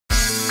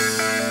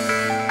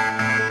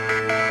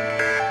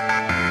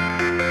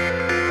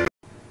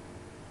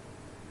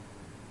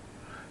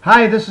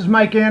Hi, this is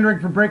Mike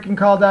Andrick for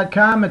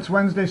BreakingCall.com. It's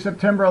Wednesday,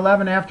 September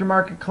 11 after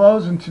market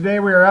close, and today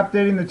we are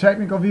updating the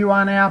technical view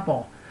on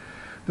Apple.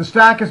 The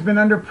stock has been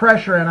under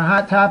pressure and a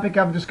hot topic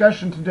of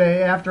discussion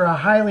today after a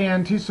highly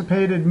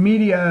anticipated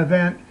media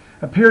event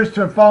appears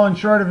to have fallen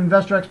short of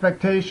investor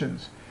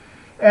expectations.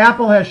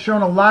 Apple has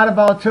shown a lot of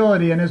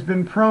volatility and has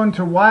been prone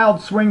to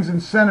wild swings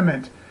in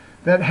sentiment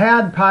that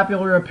had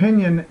popular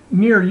opinion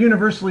near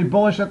universally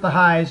bullish at the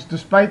highs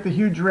despite the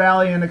huge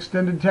rally and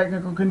extended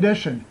technical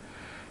condition.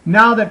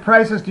 Now that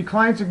price has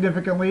declined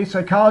significantly,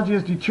 psychology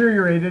has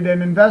deteriorated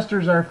and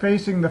investors are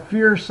facing the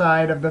fear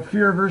side of the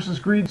fear versus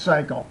greed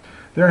cycle.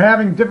 They're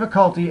having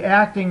difficulty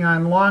acting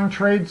on long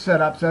trade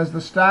setups as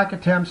the stock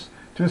attempts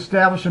to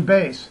establish a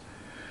base.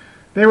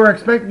 They were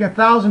expecting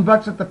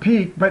 $1,000 at the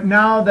peak, but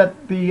now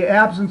that the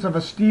absence of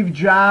a Steve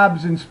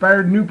Jobs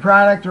inspired new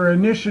product or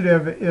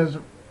initiative is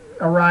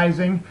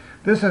arising,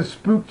 this has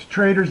spooked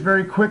traders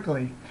very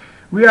quickly.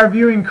 We are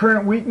viewing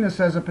current weakness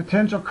as a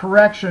potential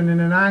correction in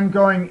an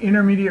ongoing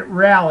intermediate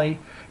rally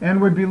and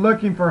would be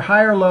looking for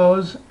higher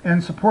lows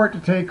and support to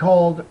take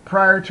hold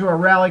prior to a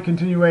rally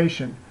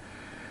continuation.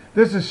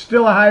 This is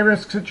still a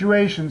high-risk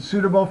situation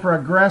suitable for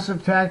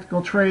aggressive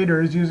tactical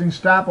traders using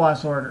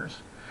stop-loss orders.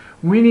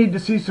 We need to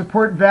see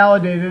support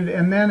validated,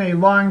 and then a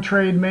long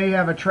trade may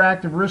have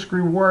attractive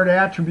risk-reward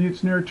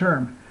attributes near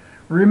term.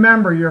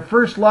 Remember, your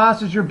first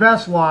loss is your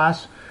best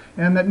loss,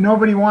 and that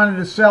nobody wanted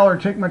to sell or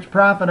take much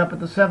profit up at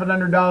the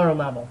 $700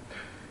 level.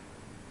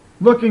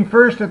 Looking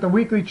first at the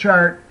weekly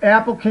chart,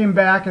 Apple came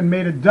back and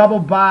made a double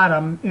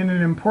bottom in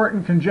an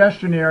important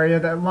congestion area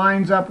that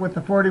lines up with the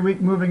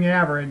 40-week moving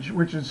average,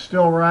 which is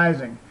still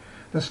rising.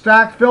 The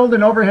stock filled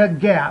an overhead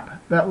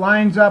gap that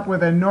lines up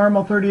with a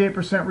normal 38%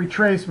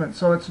 retracement,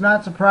 so it's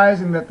not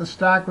surprising that the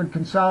stock would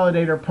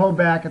consolidate or pull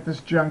back at this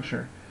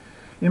juncture.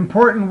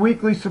 Important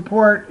weekly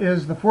support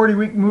is the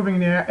 40-week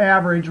moving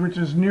average, which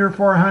is near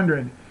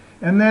 400.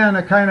 And then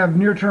a kind of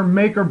near-term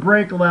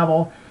make-or-break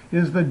level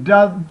is the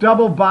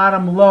double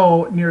bottom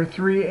low near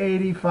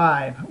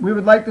 385. We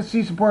would like to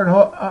see support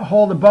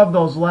hold above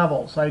those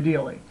levels,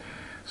 ideally.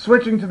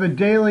 Switching to the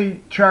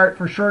daily chart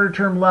for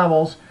shorter-term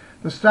levels,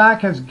 the stock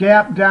has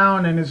gapped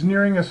down and is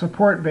nearing a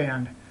support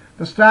band.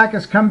 The stock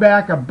has come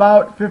back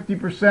about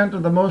 50%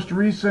 of the most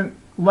recent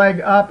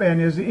leg up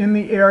and is in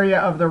the area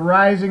of the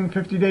rising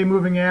 50-day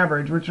moving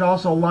average, which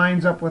also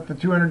lines up with the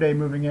 200-day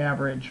moving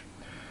average.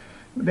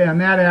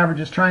 And that average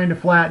is trying to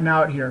flatten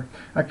out here.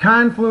 A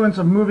confluence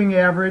of moving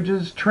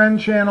averages, trend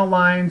channel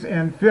lines,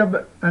 and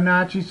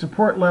Fibonacci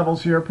support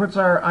levels here puts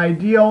our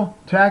ideal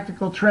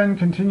tactical trend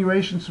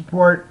continuation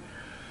support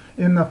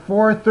in the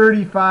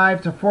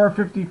 435 to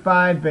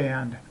 455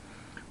 band.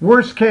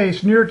 Worst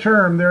case, near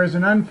term, there is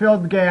an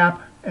unfilled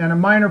gap and a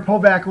minor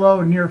pullback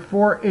low near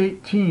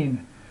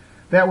 418.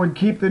 That would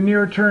keep the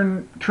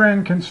near-term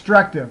trend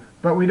constructive,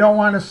 but we don't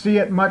want to see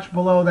it much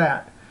below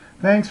that.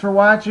 Thanks for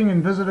watching,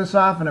 and visit us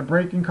often at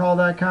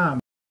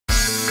BreakingCall.com.